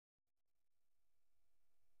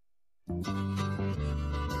I've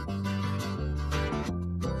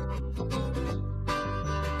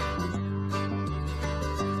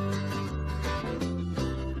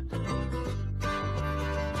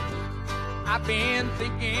been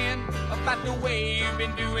thinking about the way you've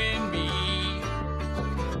been doing me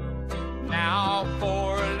now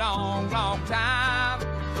for a long, long time.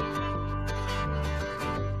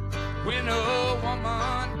 When a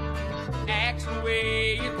woman acts the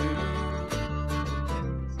way you do,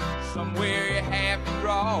 somewhere you have to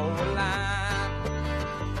draw a line.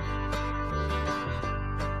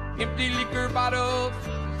 Empty liquor bottles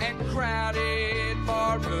and crowded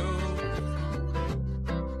bar rooms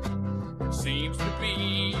seems to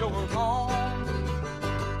be your home.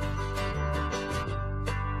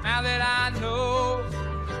 Now that I know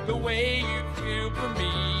the way you feel for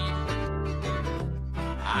me,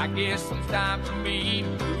 I guess it's time for me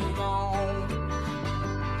to move on.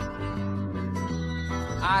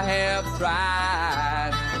 I have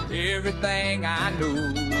tried everything I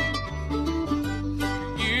know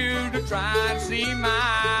for you to try and see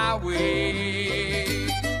my way,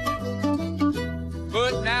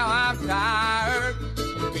 but now I'm tired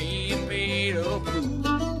of being made a fool.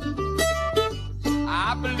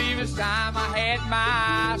 I believe it's time I had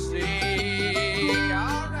my say.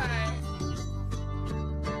 All right.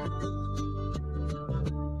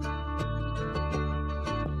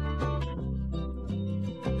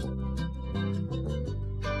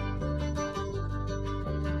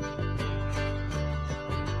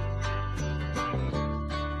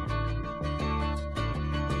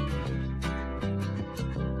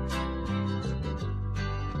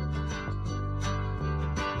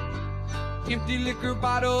 Empty liquor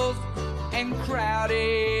bottles and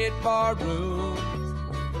crowded bar rooms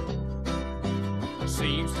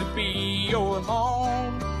seems to be your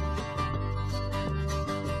home.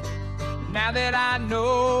 Now that I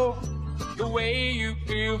know the way you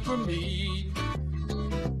feel for me,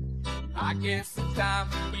 I guess it's time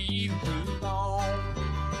for me to move on.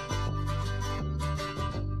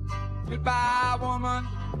 Goodbye, woman,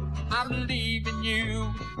 I'm leaving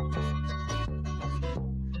you.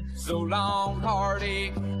 So long,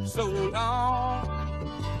 heartache, so long.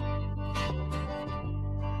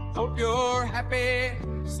 Hope you're happy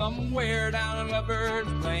somewhere down a lover's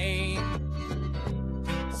lane.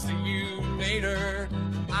 See you later,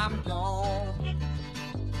 I'm gone.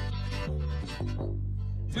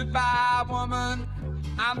 Goodbye, woman,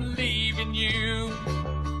 I'm leaving you.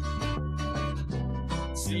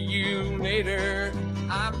 See you later,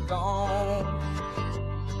 I'm gone.